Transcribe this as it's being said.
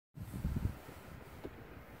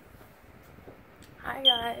Hi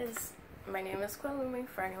guys, my name is Kwelumi.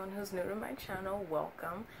 For anyone who's new to my channel,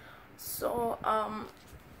 welcome. So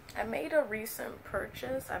I made a recent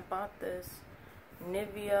purchase. I bought this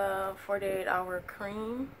Nivea 48-hour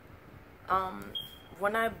cream.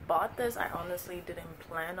 When I bought this, I honestly didn't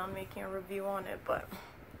plan on making a review on it, but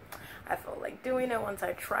I felt like doing it once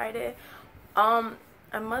I tried it. I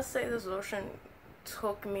must say this lotion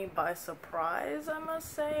took me by surprise, I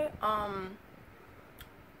must say.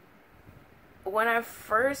 When I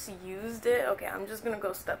first used it, okay, I'm just gonna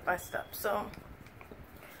go step by step. So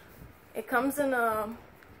it comes in a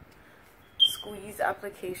squeeze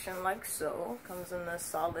application like so. Comes in the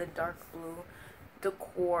solid dark blue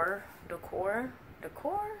decor.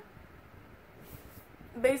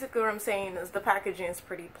 Basically what I'm saying is the packaging is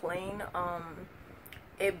pretty plain.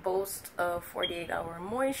 It boasts of 48-hour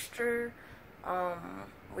moisture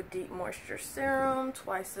with deep moisture serum,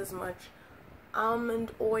 twice as much almond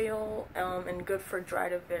oil, and good for dry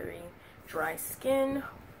to very dry skin.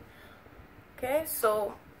 Okay,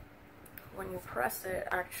 so when you press it,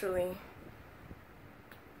 actually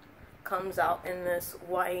comes out in this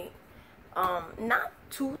white, not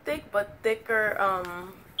too thick but thicker,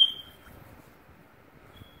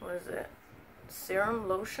 what is it, serum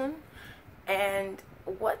lotion. And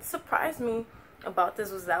what surprised me about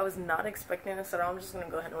this was that I was not expecting this at all. I'm just gonna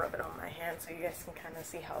go ahead and rub it on my hand so you guys can kind of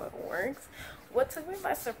see how it works. What took me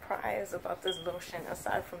by surprise about this lotion,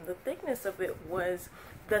 aside from the thickness of it, was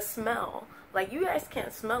the smell. Like, you guys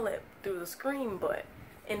can't smell it through the screen, but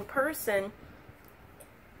in person,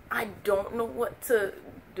 I don't know what to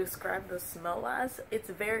describe the smell as. It's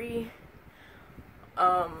very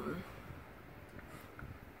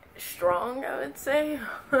strong, I would say.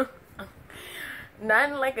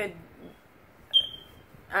 Not like a,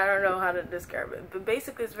 I don't know how to describe it, but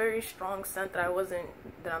basically it's very strong scent that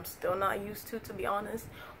I'm still not used to be honest.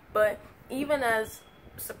 But even as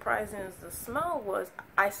surprising as the smell was,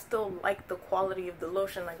 I still like the quality of the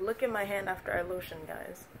lotion. Like, look at my hand after I lotion,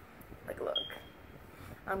 guys. Like, look,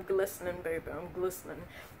 I'm glistening, baby, I'm glistening.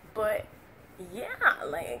 But yeah,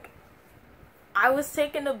 like, I was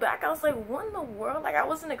taken aback. I was like, what in the world? Like, I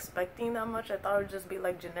wasn't expecting that much. I thought it would just be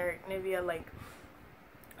like generic Nivea, like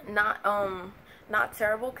not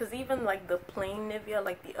terrible, because even like the plain Nivea,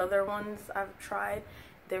 like the other ones I've tried,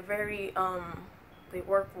 they're very they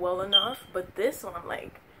work well enough. But this one,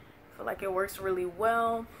 like, I feel like it works really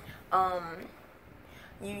well.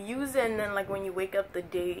 You use it, and then like when you wake up the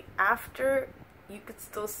day after, you could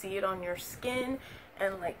still see it on your skin,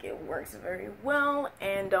 and like it works very well.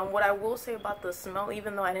 And what I will say about the smell,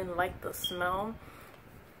 even though I didn't like the smell,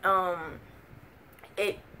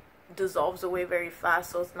 it dissolves away very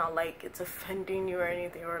fast, so it's not like it's offending you or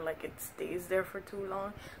anything, or like it stays there for too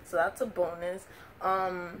long, so that's a bonus.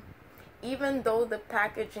 Even though the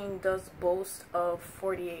packaging does boast of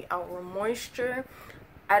 48-hour moisture,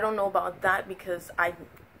 I don't know about that, because I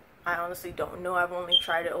honestly don't know. I've only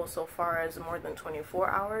tried it so far as more than 24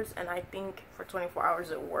 hours, and I think for 24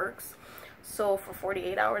 hours it works. So for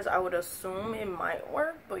 48 hours I would assume it might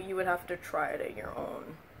work, but you would have to try it at your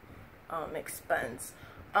own expense.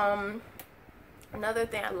 Another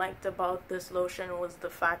thing I liked about this lotion was the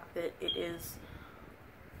fact that it is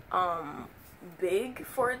big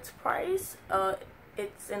for its price.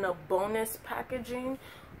 It's in a bonus packaging.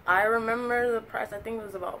 I remember the price, I think it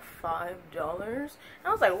was about $5, and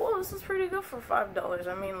I was like, whoa, this is pretty good for $5.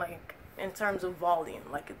 I mean, like, in terms of volume,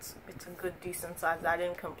 like, it's a good decent size. I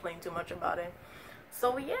didn't complain too much about it.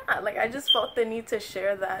 So yeah, like, I just felt the need to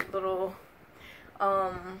share that little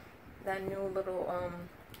that new little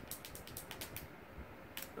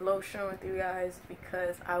lotion with you guys,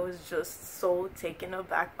 because I was just so taken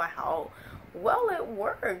aback by how well it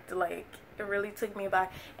worked. Like, it really took me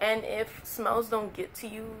back. And if smells don't get to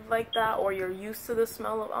you like that, or you're used to the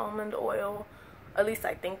smell of almond oil, at least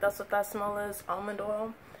I think that's what that smell is, almond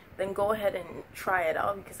oil, then go ahead and try it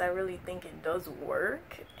out, because I really think it does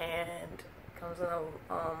work, and comes in a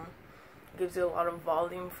gives you a lot of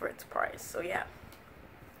volume for its price. So yeah.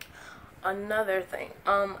 Another thing,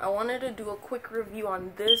 I wanted to do a quick review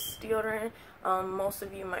on this deodorant. Most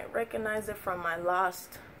of you might recognize it from my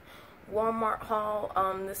last Walmart haul.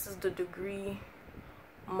 This is the Degree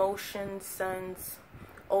Motion Sense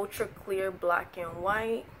Ultraclear Black and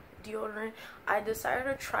White deodorant. I decided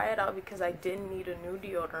to try it out because I didn't need a new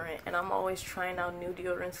deodorant, and I'm always trying out new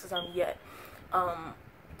deodorants because I'm yet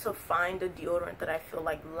to find a deodorant that I feel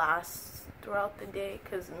like lasts throughout the day.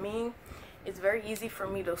 Because it's very easy for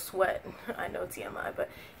me to sweat. I know, TMI, but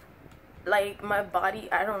like, my body,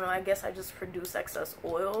 I don't know, I guess I just produce excess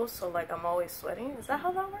oil, so like I'm always sweating. Is that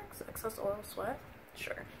how that works? Excess oil, sweat?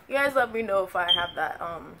 Sure. You guys let me know if I have that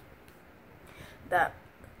that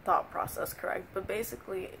thought process correct. But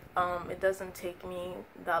basically, it doesn't take me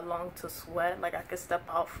that long to sweat. Like, I could step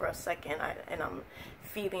out for a second and I'm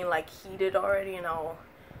feeling like heated already, and I'll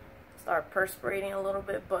start perspirating a little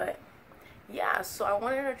bit. But yeah, so I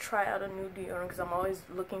wanted to try out a new deodorant because I'm always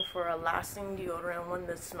looking for a lasting deodorant, one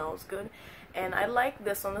that smells good. And I like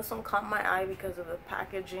this one. This one caught my eye because of the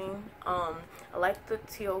packaging. I like the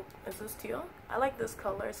teal. Is this teal? I like this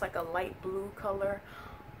color. It's like a light blue color.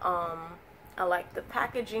 I like the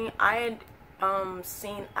packaging. I had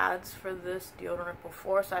seen ads for this deodorant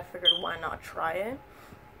before, so I figured why not try it.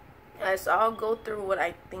 And so I'll go through what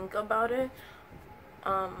I think about it.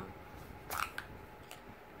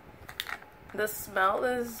 The smell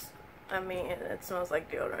is, I mean, it smells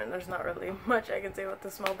like deodorant. There's not really much I can say about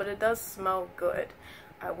the smell, but it does smell good.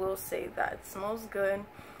 I will say that. It smells good.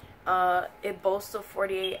 It boasts of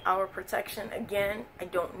 48-hour protection. Again, I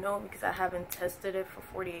don't know because I haven't tested it for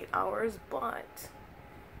 48 hours, but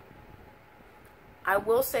I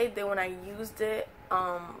will say that when I used it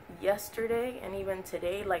yesterday and even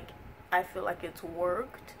today, like, I feel like it's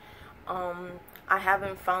worked. I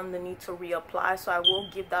haven't found the need to reapply, so I will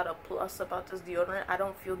give that a plus about this deodorant. I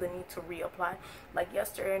don't feel the need to reapply. Like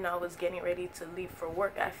yesterday when I was getting ready to leave for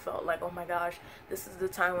work, I felt like, oh my gosh, this is the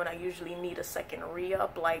time when I usually need a second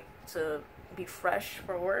re-up, like to be fresh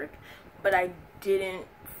for work. But I didn't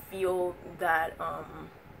feel that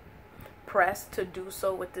pressed to do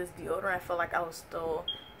so with this deodorant. I felt like I was still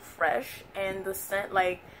fresh, and the scent,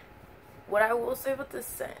 like, what I will say with this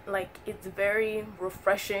scent, like, it's very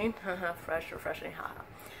refreshing. Refreshing, haha.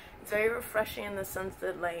 It's very refreshing in the sense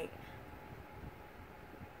that, like,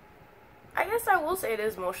 I guess I will say it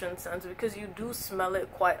is motion sensitive because you do smell it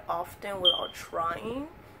quite often without trying.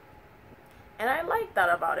 And I like that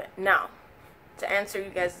about it. Now, to answer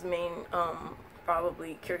you guys' main,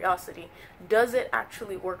 probably curiosity, does it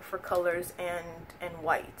actually work for colors and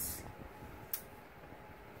whites?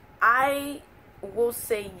 I will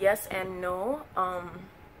say yes and no.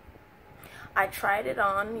 I tried it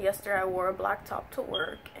on yesterday. I wore a black top to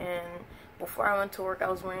work, and before I went to work I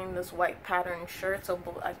was wearing this white pattern shirt so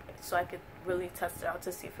I could really test it out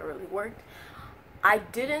to see if it really worked. I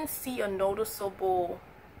didn't see a noticeable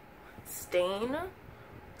stain,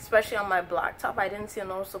 especially on my black top. I didn't see a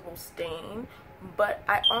noticeable stain, but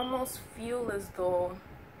I almost feel as though,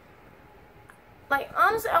 like,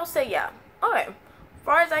 honestly, I'll say yeah. Okay. As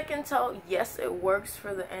far as I can tell, yes, it works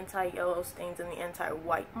for the anti-yellow stains and the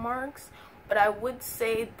anti-white marks, but I would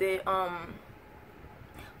say that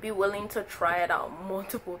be willing to try it out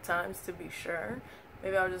multiple times to be sure.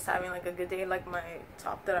 Maybe I was just having like a good day. Like, my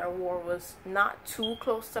top that I wore was not too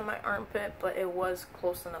close to my armpit, but it was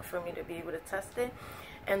close enough for me to be able to test it.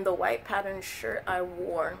 And the white pattern shirt I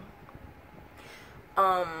wore,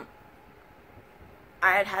 I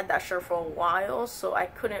had that shirt for a while, so I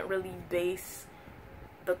couldn't really base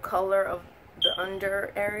the color of the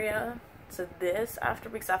under area to this after,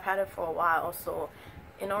 because I've had it for a while. So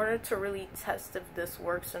in order to really test if this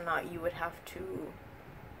works or not, you would have to,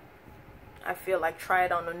 I feel like, try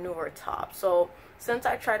it on a newer top. So since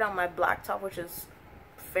I tried on my black top, which is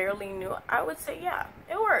fairly new, I would say yeah,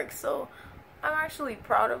 it works. So I'm actually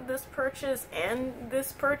proud of this purchase and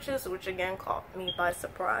this purchase, which again caught me by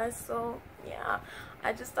surprise. So yeah,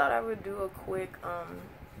 I just thought I would do a quick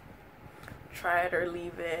try it or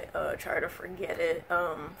leave it, try to forget it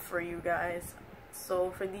for you guys.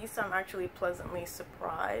 So for these, I'm actually pleasantly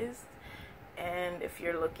surprised. And if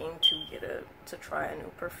you're looking to try a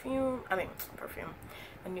new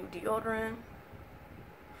a new deodorant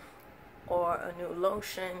or a new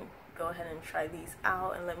lotion, go ahead and try these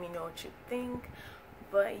out and let me know what you think.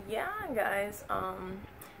 But yeah, guys,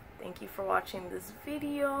 thank you for watching this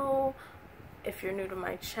video. If you're new to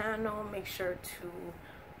my channel, make sure to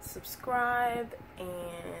subscribe,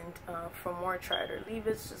 and for more try it or leave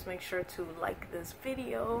it, just make sure to like this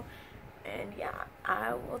video. And yeah,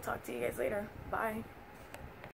 I will talk to you guys later. Bye.